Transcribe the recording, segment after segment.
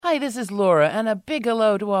Hi, this is Laura, and a big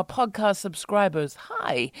hello to our podcast subscribers.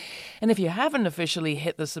 Hi. And if you haven't officially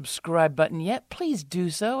hit the subscribe button yet, please do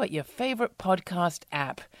so at your favorite podcast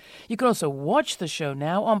app. You can also watch the show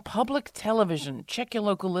now on public television. Check your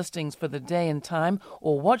local listings for the day and time,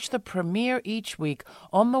 or watch the premiere each week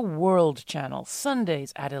on the World Channel,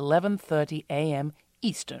 Sundays at 11:30 a.m.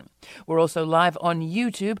 Eastern. We're also live on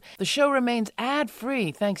YouTube. The show remains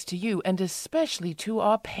ad-free thanks to you and especially to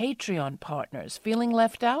our Patreon partners. Feeling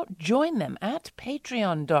left out? Join them at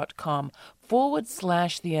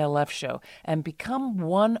patreon.com/The LF Show and become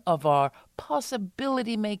one of our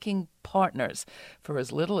possibility-making partners for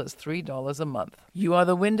as little as $3 a month. You are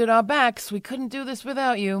the wind at our backs. We couldn't do this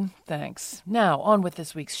without you. Thanks. Now, on with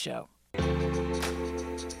this week's show.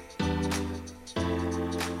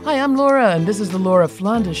 Hi, I'm Laura, and this is the Laura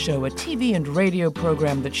Flanders Show, a TV and radio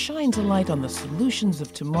program that shines a light on the solutions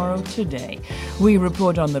of tomorrow today. We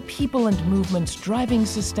report on the people and movements driving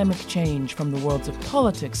systemic change from the worlds of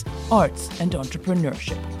politics, arts, and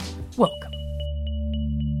entrepreneurship. Welcome.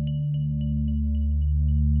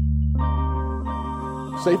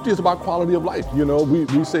 Safety is about quality of life. You know, we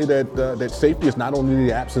say that safety is not only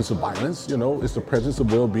the absence of violence, you know, it's the presence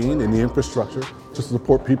of well-being and the infrastructure to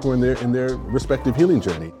support people in their respective healing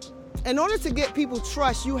journey. In order to get people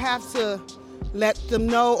trust, you have to let them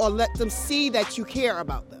know or let them see that you care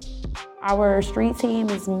about them. Our street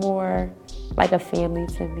team is more like a family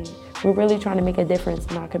to me. We're really trying to make a difference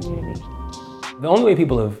in our community. The only way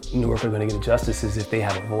people of Newark are going to get justice is if they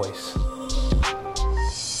have a voice.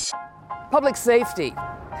 Public safety.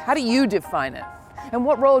 How do you define it? And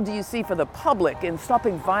what role do you see for the public in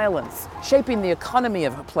stopping violence, shaping the economy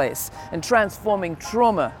of a place, and transforming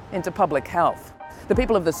trauma into public health? The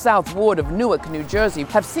people of the South Ward of Newark, New Jersey,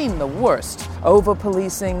 have seen the worst.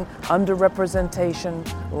 Over-policing, under-representation,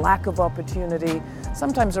 lack of opportunity.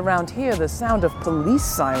 Sometimes around here, the sound of police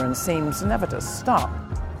sirens seems never to stop.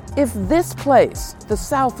 If this place, the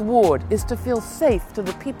South Ward, is to feel safe to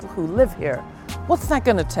the people who live here, what's that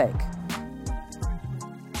going to take?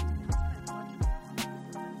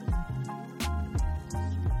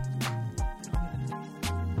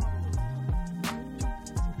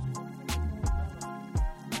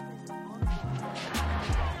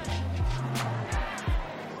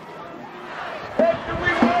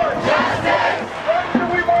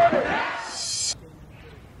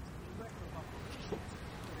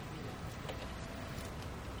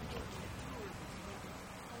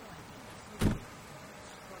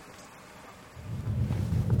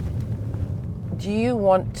 Do you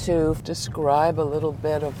want to describe a little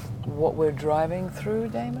bit of what we're driving through,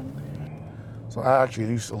 Damon? So I actually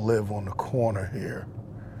used to live on the corner here.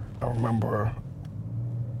 I remember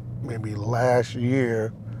maybe last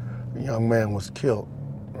year, a young man was killed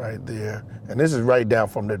right there. And this is right down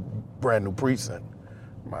from the brand new precinct,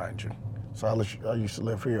 mind you. So I used to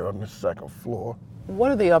live here on the second floor. What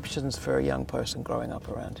are the options for a young person growing up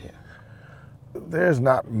around here? There's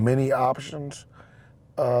not many options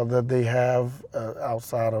that they have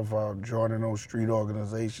outside of joining those street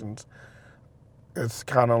organizations. It's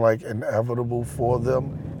kind of like inevitable for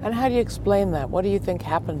them. And how do you explain that? What do you think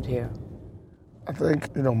happened here? I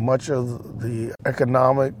think, you know, much of the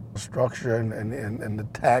economic structure and the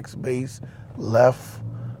tax base left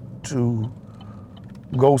to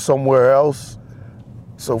go somewhere else.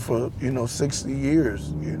 So for, 60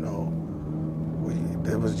 years,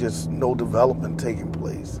 there was just no development taking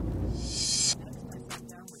place.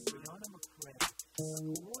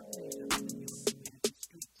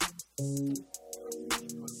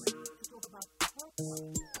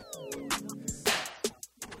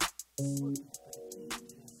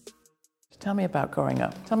 Tell me about growing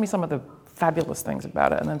up. Tell me some of the fabulous things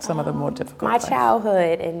about it and then some of the more difficult My things.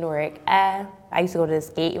 childhood in Newark, I used to go to the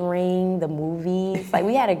skating ring, the movies. Like,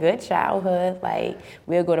 we had a good childhood. Like,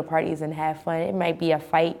 we'll go to parties and have fun. It might be a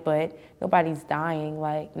fight, but nobody's dying.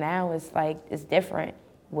 Like, now it's different,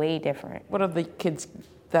 way different. What are the kids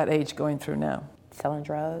that age going through now? Selling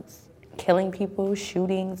drugs, killing people,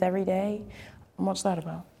 shootings every day. And what's that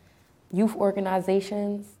about? Youth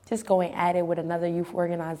organizations, just going at it with another youth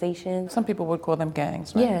organization. Some people would call them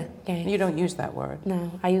gangs, right? Yeah, gangs. You don't use that word.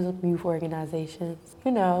 No, I use youth organizations.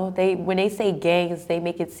 When they say gangs, they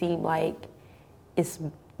make it seem like it's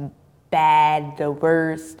bad, the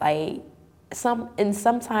worst. Like,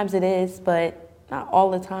 sometimes it is, but not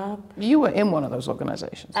all the time. You were in one of those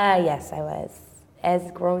organizations. Yes, I was.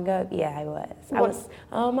 As growing up, yeah, I was. I was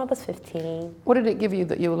 15. What did it give you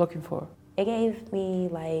that you were looking for? It gave me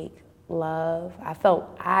love. I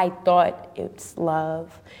thought it's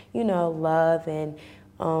love, love and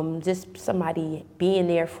just somebody being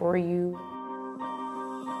there for you.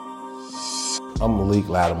 I'm Malik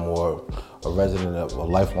Lattimore, a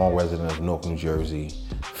lifelong resident of Newark, New Jersey,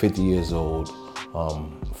 50 years old,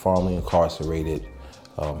 formerly incarcerated.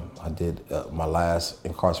 I did my last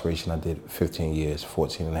incarceration, I did 15 years,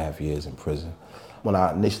 14 and a half years in prison. When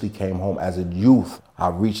I initially came home as a youth, I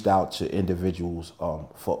reached out to individuals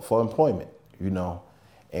for employment,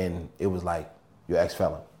 and it was like, you're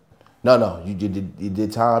ex-felon. No, you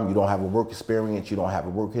did time, you don't have a work experience, you don't have a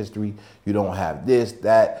work history, you don't have this,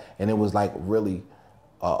 that, and it was like really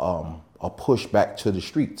a push back to the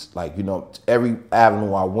streets. Like, every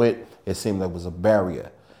avenue I went, it seemed like it was a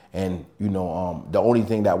barrier. And, the only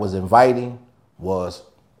thing that was inviting was,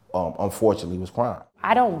 unfortunately, was crime.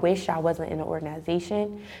 I don't wish I wasn't in an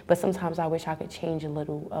organization, but sometimes I wish I could change a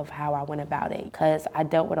little of how I went about it, because I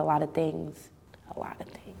dealt with a lot of things.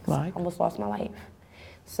 Like? Almost lost my life.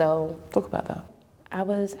 So. Talk about that. I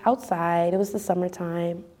was outside, it was the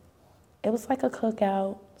summertime. It was like a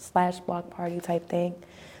cookout / block party type thing.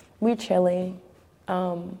 We were chilling.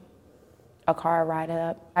 A car ride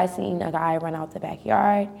up. I seen a guy run out the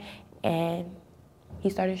backyard and he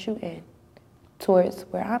started shooting towards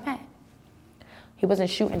where I'm at. He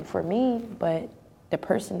wasn't shooting for me, but the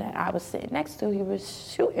person that I was sitting next to, he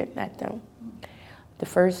was shooting at them. The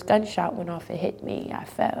first gunshot went off and hit me. I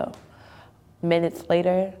fell. Minutes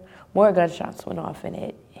later, more gunshots went off and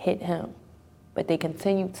it hit him. But they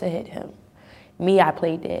continued to hit him. Me, I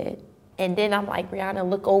played dead. And then I'm like, Brianna,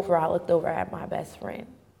 look over. I looked over at my best friend.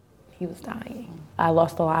 He was dying. I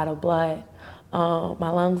lost a lot of blood. My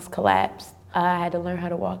lungs collapsed. I had to learn how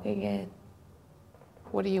to walk again.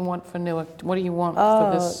 What do you want for Newark? What do you want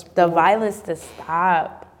for this? The violence to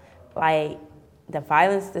stop. Like, the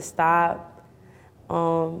violence to stop.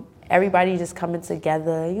 Everybody just coming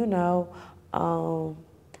together,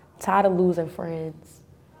 tired of losing friends.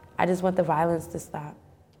 I just want the violence to stop.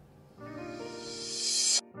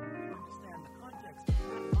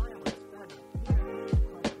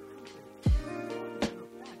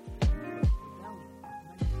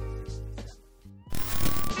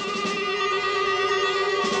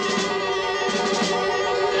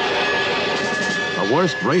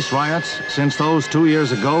 Worst race riots since those 2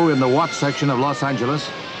 years ago in the Watts section of Los Angeles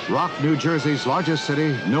rocked New Jersey's largest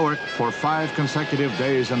city, Newark, for 5 consecutive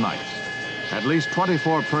days and nights. At least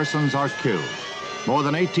 24 persons are killed, more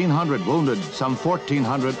than 1,800 wounded, some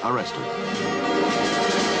 1,400 arrested.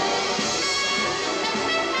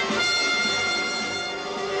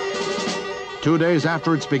 Two days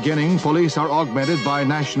after its beginning, police are augmented by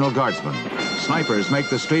National Guardsmen. Snipers make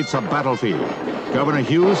the streets a battlefield. Governor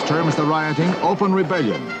Hughes terms the rioting open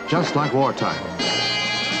rebellion, just like wartime.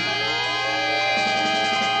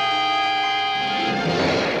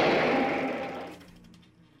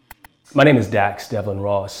 My name is Dax Devlin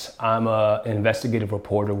Ross. I'm an investigative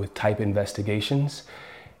reporter with Type Investigations.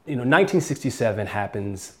 1967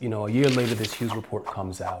 happens. A year later, this Hughes report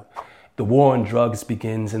comes out. The war on drugs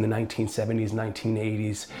begins in the 1970s,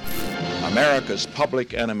 1980s. America's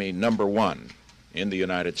public enemy number one in the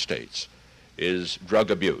United States is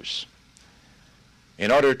drug abuse.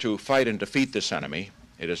 In order to fight and defeat this enemy,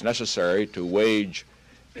 it is necessary to wage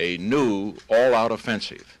a new all-out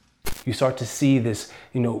offensive. You start to see this,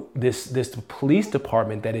 this police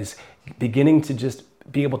department that is beginning to just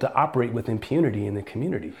be able to operate with impunity in the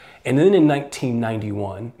community. And then in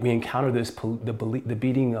 1991, we encounter the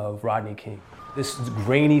beating of Rodney King. This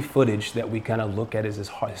grainy footage that we kind of look at as this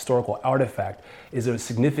historical artifact is a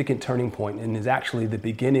significant turning point and is actually the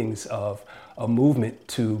beginnings of a movement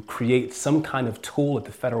to create some kind of tool at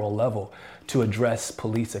the federal level to address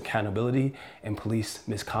police accountability and police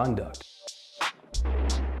misconduct.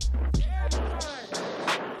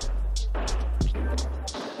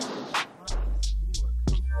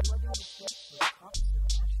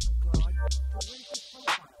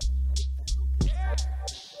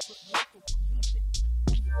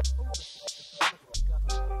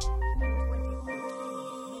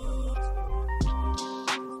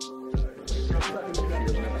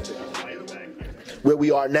 Where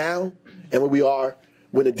we are now and where we are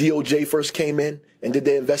when the DOJ first came in and did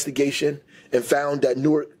their investigation and found that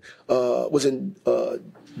Newark was in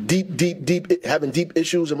having deep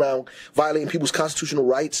issues around violating people's constitutional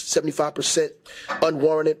rights, 75%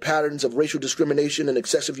 unwarranted patterns of racial discrimination and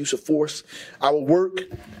excessive use of force. Our work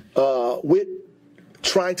with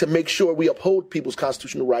trying to make sure we uphold people's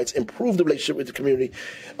constitutional rights, improve the relationship with the community,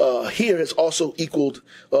 here has also equaled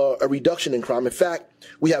a reduction in crime. In fact,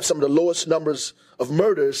 we have some of the lowest numbers of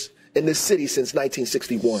murders in this city since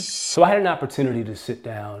 1961. So I had an opportunity to sit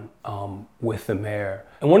down with the mayor.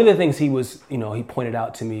 And one of the things he pointed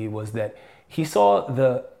out to me was that he saw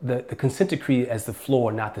the consent decree as the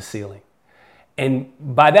floor, not the ceiling. And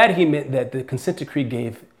by that, he meant that the consent decree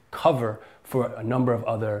gave cover for a number of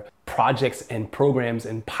other projects and programs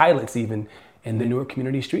and pilots even. And the Newark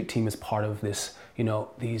Community Street Team is part of this,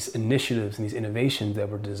 these initiatives and these innovations that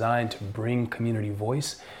were designed to bring community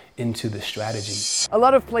voice into the strategy. A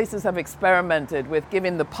lot of places have experimented with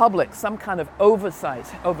giving the public some kind of oversight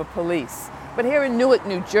over police. But here in Newark,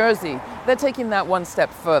 New Jersey, they're taking that one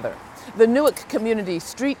step further. The Newark Community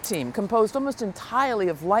Street Team, composed almost entirely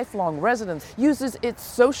of lifelong residents, uses its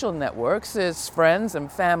social networks, its friends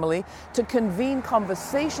and family, to convene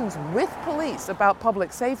conversations with police about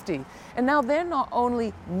public safety. And now they're not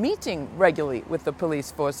only meeting regularly with the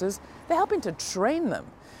police forces, they're helping to train them.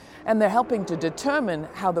 And they're helping to determine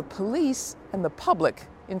how the police and the public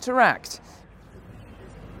interact.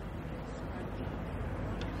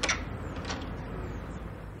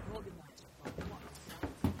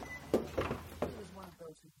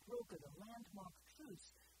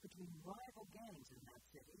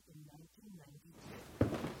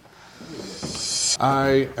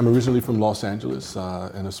 I am originally from Los Angeles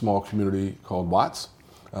in a small community called Watts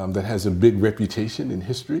that has a big reputation in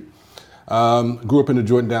history. Grew up in the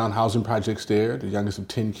Jordantown housing projects there, the youngest of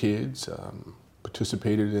 10 kids.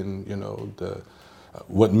 Participated in,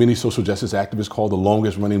 what many social justice activists call the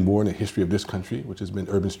longest running war in the history of this country, which has been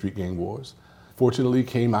urban street gang wars. Fortunately,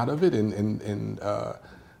 came out of it and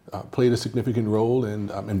played a significant role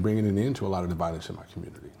in bringing an end to a lot of the violence in my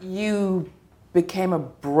community. You became a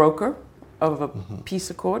broker of a peace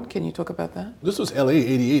accord. Can you talk about that? This was LA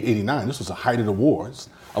 88, 89. This was the height of the wars.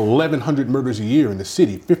 1,100 murders a year in the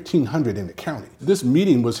city, 1,500 in the county. This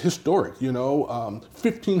meeting was historic,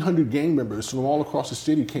 1,500 gang members from all across the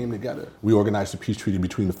city came together. We organized a peace treaty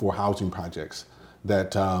between the 4 housing projects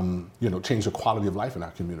that, changed the quality of life in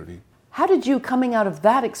our community. How did you, coming out of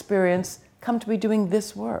that experience, come to be doing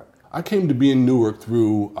this work? I came to be in Newark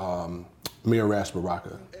through Mayor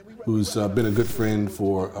Baraka, who's been a good friend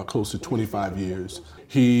for close to 25 years.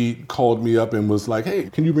 He called me up and was like, hey,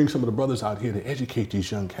 can you bring some of the brothers out here to educate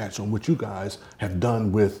these young cats on what you guys have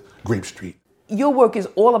done with Grape Street? Your work is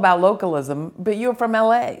all about localism, but you're from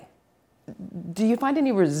LA. Do you find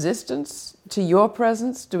any resistance to your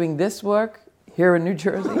presence doing this work here in New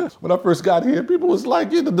Jersey? When I first got here, people was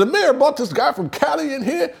like, the mayor brought this guy from Cali in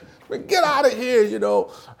here. Get out of here,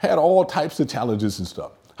 Had all types of challenges and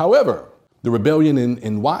stuff. However, the rebellion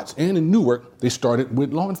in Watts and in Newark, they started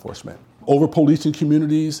with law enforcement. Over-policing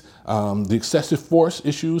communities, the excessive force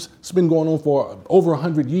issues, it's been going on for over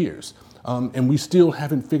 100 years. And we still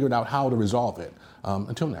haven't figured out how to resolve it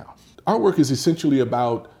until now. Our work is essentially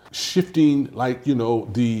about shifting,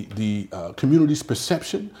 the community's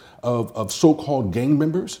perception of so-called gang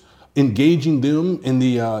members, engaging them in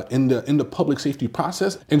the public safety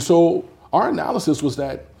process. And so our analysis was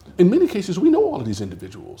that in many cases we know all of these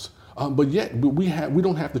individuals, but yet we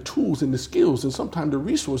don't have the tools and the skills and sometimes the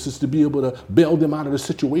resources to be able to bail them out of the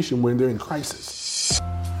situation when they're in crisis.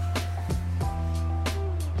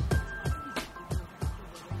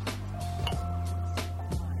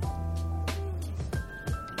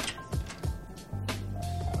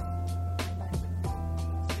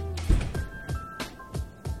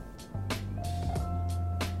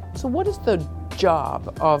 So what is the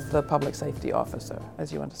job of the public safety officer,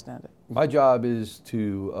 as you understand it? My job is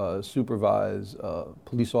to supervise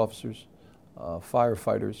police officers,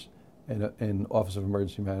 firefighters, and Office of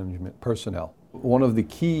Emergency Management personnel. One of the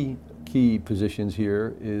key positions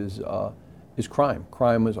here is crime.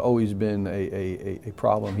 Crime has always been a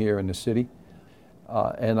problem here in the city.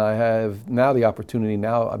 And I have now the opportunity,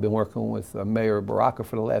 I've been working with Mayor Baraka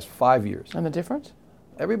for the last 5 years. And the difference?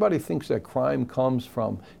 Everybody thinks that crime comes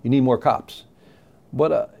from, you need more cops.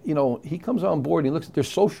 But, he comes on board and he looks at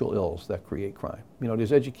there's social ills that create crime.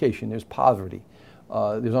 There's education, there's poverty,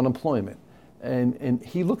 there's unemployment. And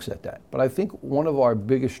he looks at that. But I think one of our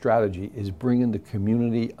biggest strategy is bringing the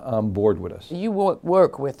community on board with us. You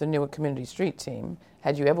work with the Newark Community Street Team.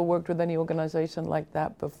 Had you ever worked with any organization like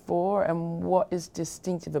that before? And what is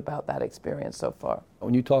distinctive about that experience so far?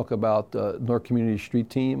 When you talk about the Newark Community Street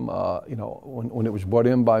Team, when it was brought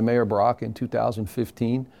in by Mayor Baraka in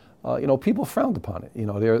 2015, people frowned upon it.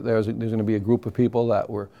 There's going to be a group of people that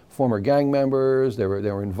were former gang members. They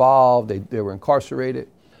were involved. They were incarcerated,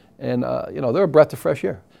 and they're a breath of fresh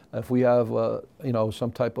air. If we have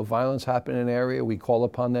some type of violence happen in an area, we call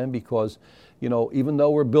upon them because even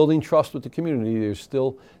though we're building trust with the community,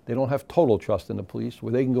 they don't have total trust in the police.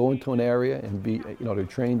 Where they can go into an area and be they're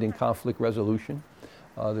trained in conflict resolution,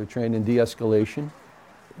 they're trained in de-escalation.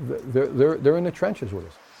 They're in the trenches with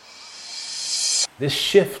us. This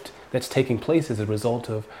shift that's taking place as a result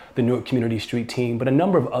of the Newark Community Street Team, but a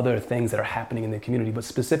number of other things that are happening in the community, but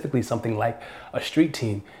specifically something like a street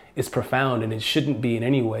team is profound, and it shouldn't be in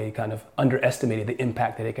any way kind of underestimated the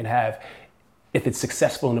impact that it can have if it's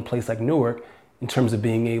successful in a place like Newark in terms of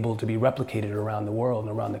being able to be replicated around the world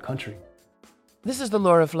and around the country. This is the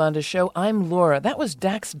Laura Flanders Show. I'm Laura. That was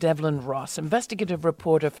Dax Devlin Ross, investigative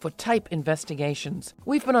reporter for Type Investigations.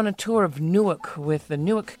 We've been on a tour of Newark with the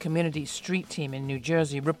Newark Community Street Team in New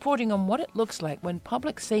Jersey, reporting on what it looks like when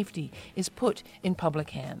public safety is put in public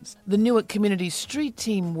hands. The Newark Community Street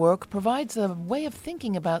Team work provides a way of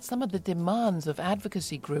thinking about some of the demands of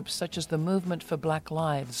advocacy groups such as the Movement for Black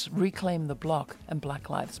Lives, Reclaim the Block, and Black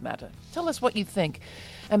Lives Matter. Tell us what you think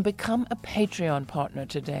and become a Patreon partner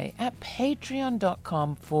today at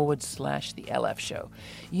patreon.com/The LF Show.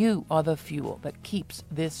 You are the fuel that keeps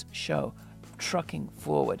this show trucking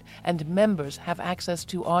forward, and members have access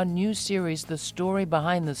to our new series, The Story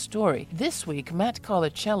Behind the Story. This week, Matt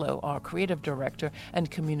Colicello, our creative director, and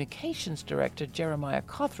communications director, Jeremiah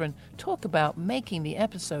Cothran, talk about making the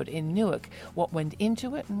episode in Newark, what went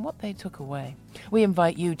into it and what they took away. We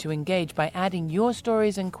invite you to engage by adding your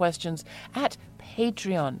stories and questions at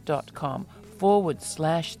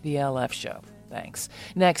patreon.com/The LF Show. Thanks.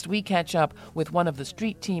 Next, we catch up with one of the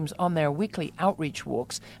street teams on their weekly outreach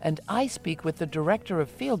walks, and I speak with the Director of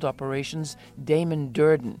Field Operations, Damon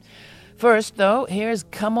Durden. First, though, here's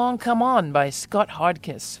Come On, Come On by Scott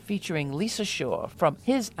Hardkiss, featuring Lisa Shaw from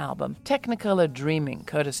his album Technicolor Dreaming,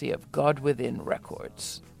 courtesy of God Within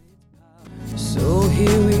Records. So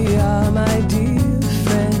here we are, my dear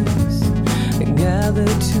friends,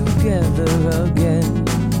 gathered together again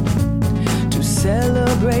to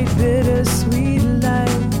celebrate bittersweet life.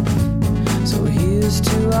 So here's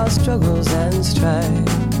to our struggles and strife.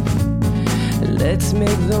 Let's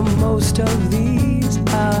make the most of these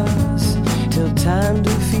hours till time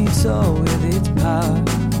defeats all with its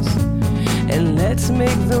powers. And let's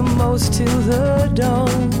make the most till the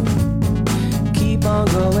dawn. Keep on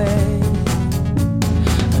going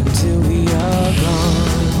until we are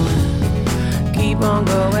gone. Keep on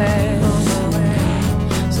going.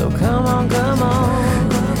 So come on, come on.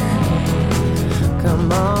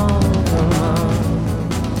 Come on, come on.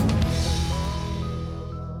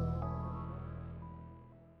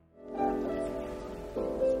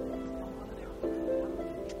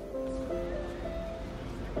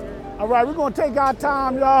 All right, we're going to take our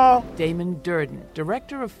time, y'all. Damon Durden,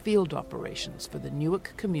 Director of Field Operations for the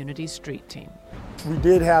Newark Community Street Team. We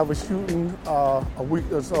did have a shooting a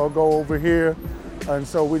week or so ago over here, and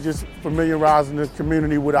so we're just familiarizing the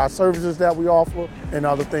community with our services that we offer and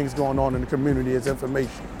other things going on in the community as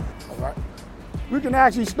information. All right. We can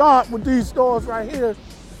actually start with these stores right here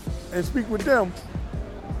and speak with them.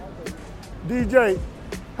 DJ,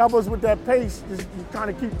 help us with that pace, just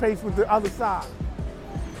kind of keep pace with the other side.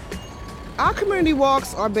 Our community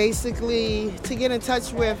walks are basically to get in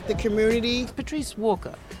touch with the community. Patrice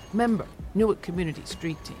Walker, member, Newark Community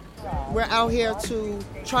Street Team. We're out here to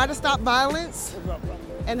try to stop violence,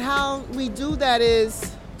 and how we do that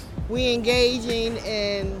is we engaging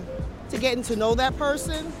in to getting to know that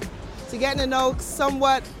person, to getting to know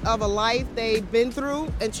somewhat of a life they've been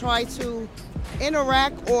through, and try to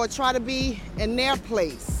interact or try to be in their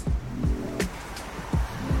place.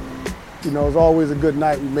 You know, it's always a good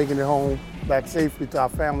night. We're making it home back safely to our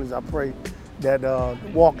families. I pray that the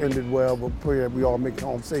walk ended well, but pray that we all make it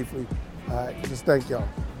home safely. All right, just thank y'all.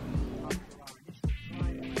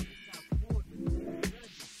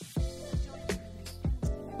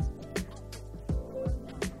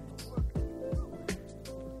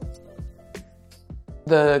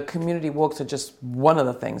 The community walks are just one of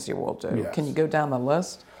the things you all do. Yes. Can you go down the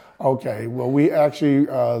list? Okay, well, we actually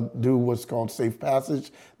do what's called Safe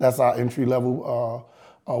Passage. That's our entry-level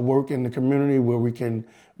work in the community where we can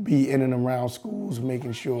be in and around schools,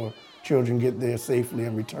 making sure children get there safely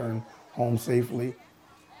and return home safely.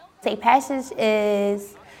 Safe Passage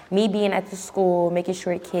is me being at the school, making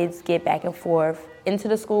sure the kids get back and forth into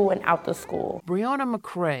the school and out the school. Brianna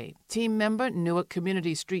McCrae, team member, Newark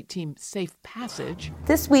Community Street Team Safe Passage.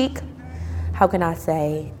 This week, how can I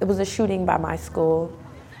say, it was a shooting by my school.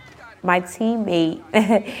 My teammate,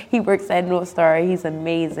 he works at North Star, he's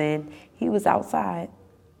amazing. He was outside.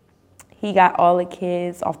 He got all the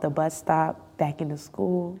kids off the bus stop back into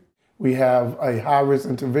school. We have a high-risk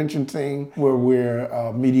intervention team where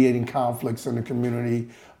we're mediating conflicts in the community,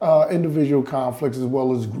 individual conflicts as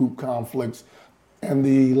well as group conflicts. And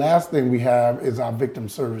the last thing we have is our victim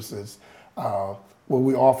services, where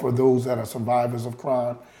we offer those that are survivors of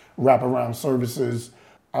crime, wraparound services,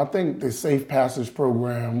 I think the Safe Passage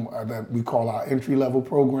program that we call our entry-level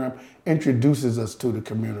program introduces us to the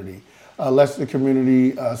community. Lets the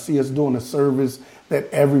community see us doing a service that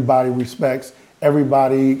everybody respects.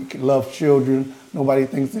 Everybody loves children. Nobody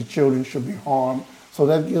thinks that children should be harmed. So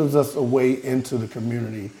that gives us a way into the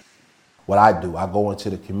community. What I do, I go into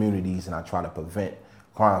the communities and I try to prevent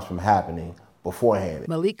crimes from happening beforehand.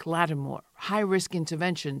 Malik Lattimore, high-risk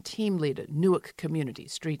intervention team leader, Newark Community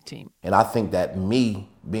Street Team. And I think that me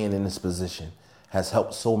being in this position has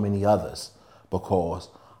helped so many others because,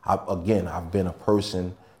 I've been a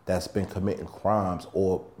person that's been committing crimes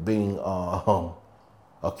or being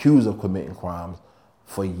accused of committing crimes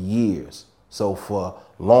for years. So for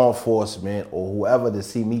law enforcement or whoever to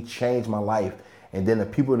see me change my life, and then the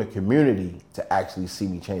people in the community to actually see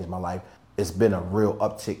me change my life, it's been a real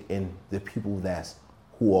uptick in the people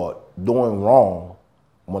who are doing wrong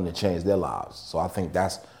wanting to change their lives. So I think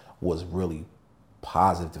that's what's really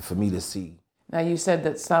positive for me to see. Now, you said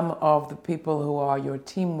that some of the people who are your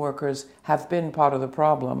team workers have been part of the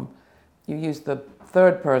problem. You used the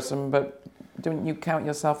third person, but don't you count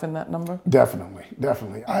yourself in that number?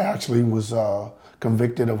 Definitely. I actually was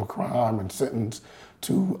convicted of a crime and sentenced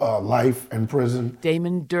to life in prison.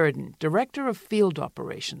 Damon Durden, Director of Field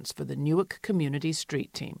Operations for the Newark Community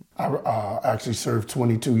Street Team. I actually served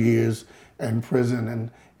 22 years in prison,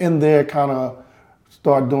 and in there kind of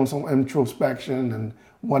started doing some introspection and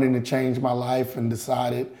wanting to change my life, and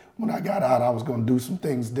decided when I got out I was going to do some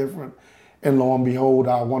things different. And lo and behold,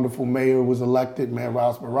 our wonderful mayor was elected, Mayor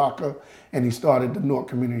Ross Baraka, and he started the Newark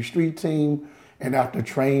Community Street Team. And after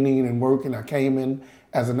training and working, I came in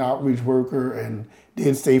as an outreach worker and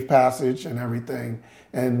did Safe Passage and everything,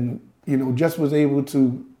 and just was able to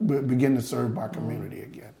begin to serve my community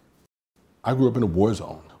again. I grew up in a war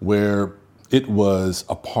zone where it was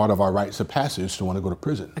a part of our rites of passage to want to go to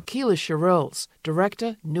prison. Akila Sherrills,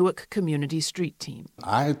 Director, Newark Community Street Team.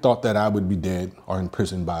 I thought that I would be dead or in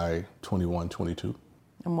prison by 21, 22.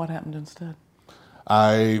 And what happened instead?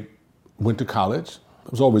 I went to college. I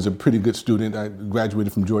was always a pretty good student. I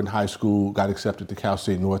graduated from Jordan High School, got accepted to Cal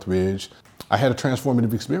State Northridge. I had a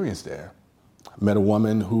transformative experience there. I met a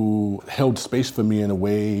woman who held space for me in a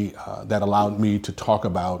way that allowed me to talk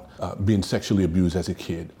about being sexually abused as a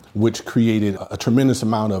kid, which created a tremendous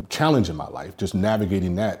amount of challenge in my life, just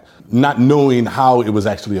navigating that, not knowing how it was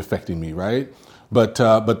actually affecting me, right? But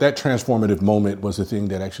that transformative moment was the thing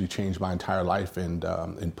that actually changed my entire life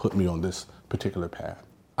and put me on this particular path.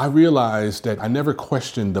 I realized that I never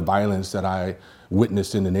questioned the violence that I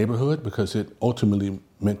witnessed in the neighborhood because it ultimately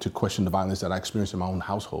meant to question the violence that I experienced in my own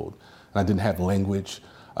household. And I didn't have language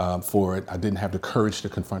for it. I didn't have the courage to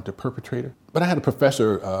confront the perpetrator. But I had a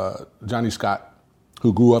professor, Johnny Scott,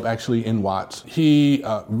 who grew up actually in Watts. He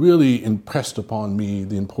really impressed upon me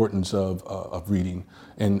the importance of reading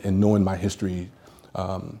and knowing my history.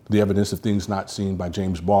 The Evidence of Things Not Seen by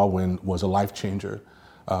James Baldwin was a life changer.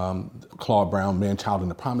 Claude Brown, Man, Child in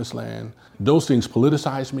the Promised Land. Those things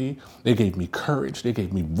politicized me. They gave me courage. They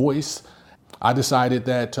gave me voice. I decided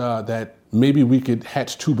that maybe we could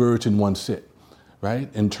hatch two birds in one sit, right?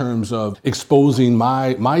 In terms of exposing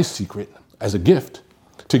my secret as a gift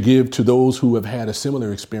to give to those who have had a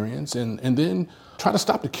similar experience, and then try to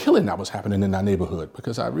stop the killing that was happening in our neighborhood,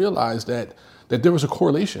 because I realized that there was a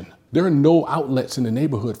correlation. There are no outlets in the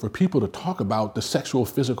neighborhood for people to talk about the sexual,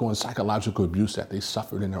 physical, and psychological abuse that they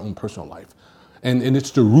suffered in their own personal life. And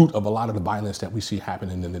it's the root of a lot of the violence that we see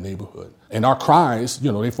happening in the neighborhood. And our cries,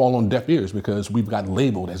 they fall on deaf ears because we've got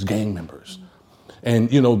labeled as gang members. And,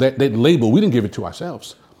 that label, we didn't give it to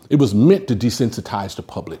ourselves. It was meant to desensitize the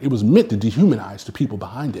public. It was meant to dehumanize the people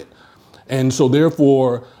behind it. And so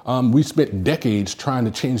therefore, we spent decades trying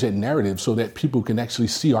to change that narrative so that people can actually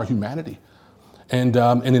see our humanity and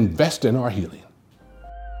invest in our healing.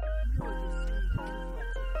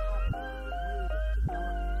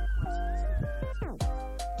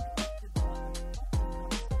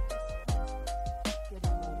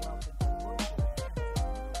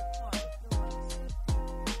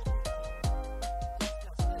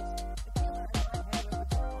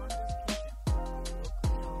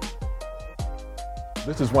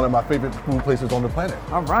 This is one of my favorite food places on the planet.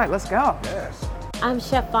 All right, let's go. Yes. I'm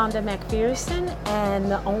Chef Vonda McPherson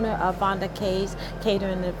and the owner of Vonda K's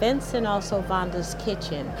Catering and Events and also Vonda's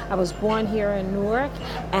Kitchen. I was born here in Newark,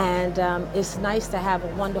 and it's nice to have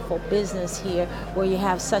a wonderful business here where you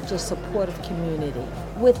have such a supportive community.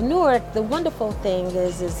 With Newark, the wonderful thing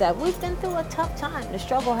is that we've been through a tough time. The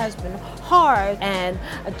struggle has been hard, and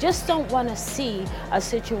I just don't want to see a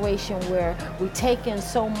situation where we take in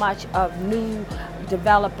so much of new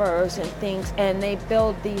developers and things, and they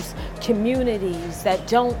build these communities that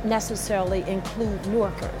don't necessarily include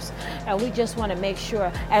Newarkers. And we just want to make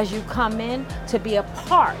sure as you come in to be a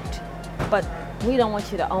part, but we don't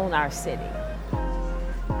want you to own our city.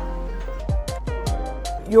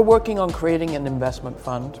 You're working on creating an investment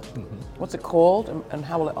fund. What's it called and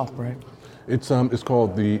how will it operate? It's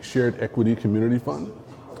called the Shared Equity Community Fund.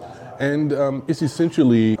 And it's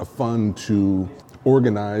essentially a fund to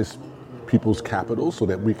organize people's capital so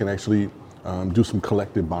that we can actually do some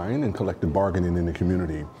collective buying and collective bargaining in the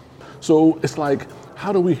community. So it's like,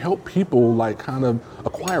 how do we help people like kind of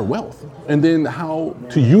acquire wealth? And then how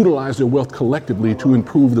to utilize their wealth collectively to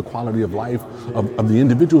improve the quality of life of the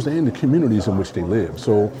individuals and the communities in which they live.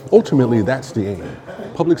 So ultimately, that's the aim.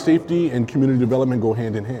 Public safety and community development go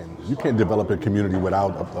hand in hand. You can't develop a community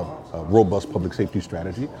without a robust public safety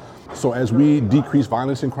strategy. So as we decrease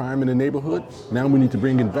violence and crime in the neighborhood, now we need to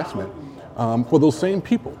bring investment for those same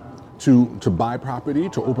people to buy property,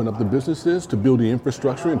 to open up the businesses, to build the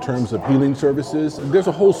infrastructure in terms of healing services. There's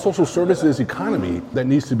a whole social services economy that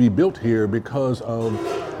needs to be built here because of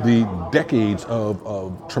the decades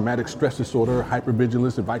of traumatic stress disorder,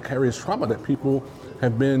 hypervigilance, and vicarious trauma that people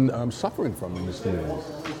have been suffering from in this community.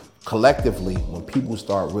 Collectively, when people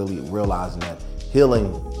start really realizing that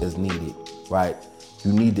healing is needed, right?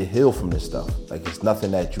 You need to heal from this stuff. Like, it's nothing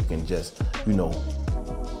that you can just,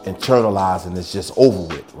 internalize and it's just over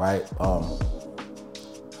with, right?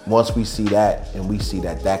 Once we see that and we see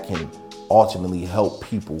that that can ultimately help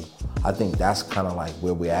people, I think that's kind of like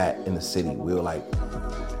where we're at in the city. We're like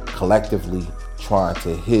collectively trying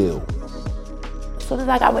to heal. As soon as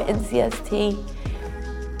I got with NCST,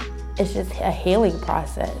 it's just a healing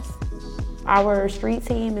process. Our street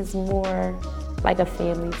team is more like a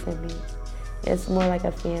family to me. It's more like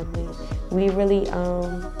a family. We're really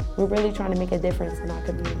trying to make a difference in our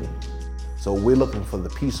community. So we're looking for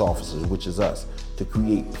the peace officers, which is us, to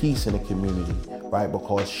create peace in the community, right?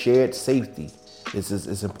 Because shared safety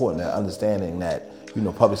is important. Understanding that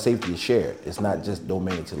public safety is shared. It's not just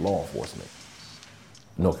domain to law enforcement.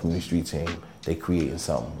 Newark Community Street Team, they creating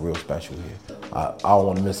something real special here. I don't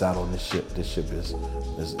want to miss out on this ship. This ship is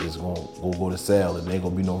going to go to sail, and there ain't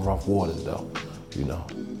going to be no rough waters though.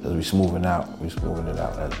 As we smoothing it out as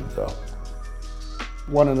we go.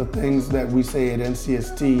 One of the things that we say at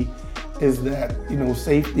NCST is that,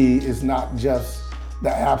 safety is not just the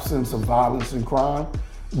absence of violence and crime,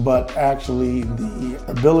 but actually the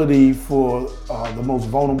ability for the most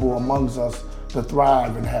vulnerable amongst us to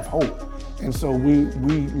thrive and have hope. And so we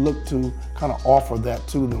look to kind of offer that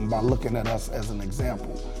to them by looking at us as an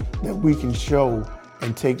example that we can show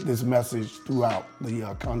and take this message throughout the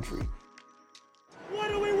country. What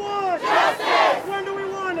do we want? Justice! When do we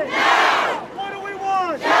want it? Now! What do we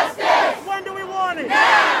want? Justice! When do we want it?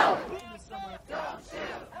 Now! Don't shoot! Don't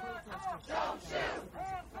shoot! Don't shoot!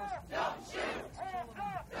 Don't shoot! Don't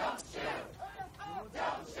shoot!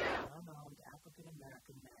 Don't shoot! Unarmed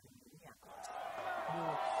African-American man in Minneapolis.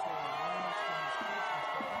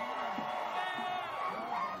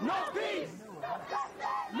 No peace!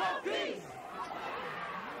 No peace!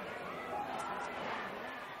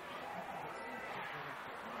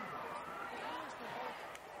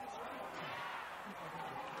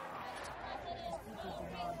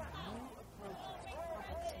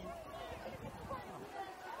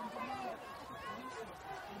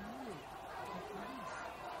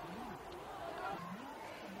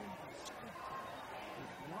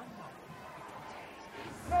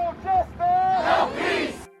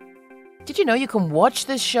 Did you know you can watch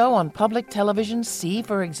this show on public television? See,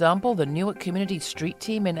 for example, the Newark Community Street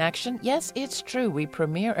Team in action? Yes, it's true. We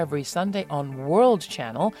premiere every Sunday on World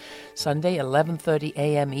Channel, Sunday 11:30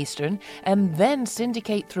 a.m. Eastern, and then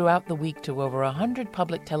syndicate throughout the week to over 100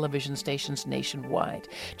 public television stations nationwide.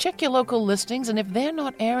 Check your local listings, and if they're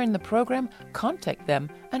not airing the program, contact them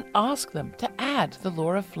and ask them to add the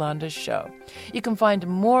Laura Flanders Show. You can find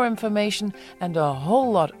more information and a whole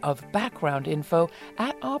lot of background info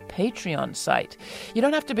at our Patreon site. You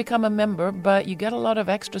don't have to become a member, but you get a lot of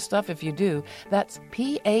extra stuff if you do. That's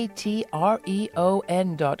patreon.com/The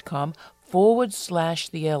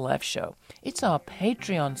LF Show. It's our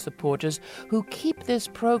Patreon supporters who keep this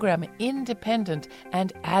program independent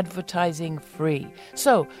and advertising free.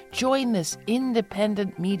 So join this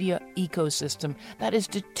independent media ecosystem that is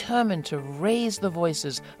determined to raise the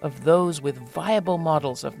voices of those with viable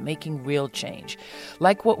models of making real change.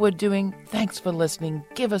 Like what we're doing, thanks for listening,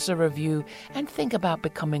 give us a review, and think about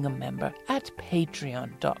becoming a member at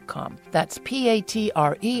patreon.com. That's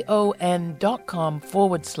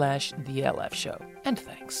patreon.com/The LF Show. And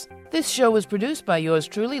thanks. This show was produced by yours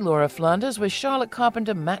truly, Laura Flanders, with Charlotte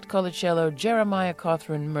Carpenter, Matt Colicello, Jeremiah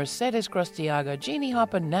Cothran, Mercedes Grostiaga, Jeannie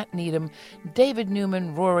Hopper, Nat Needham, David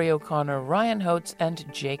Newman, Rory O'Connor, Ryan Holtz, and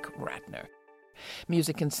Jake Ratner.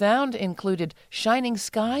 Music and sound included Shining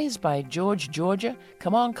Skies by George Georgia,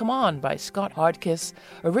 Come On by Scott Hardkiss,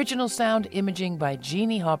 original sound imaging by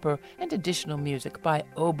Jeannie Hopper, and additional music by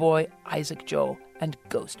Oh Boy, Isaac Joel, and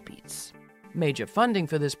Ghost Beats. Major funding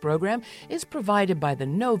for this program is provided by the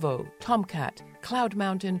Novo, Tomcat, Cloud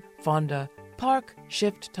Mountain, Fonda, Park,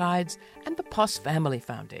 Shift Tides, and the Poss Family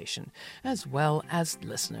Foundation, as well as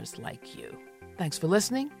listeners like you. Thanks for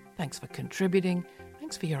listening. Thanks for contributing.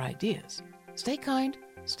 Thanks for your ideas. Stay kind.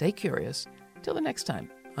 Stay curious. Till the next time,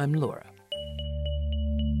 I'm Laura.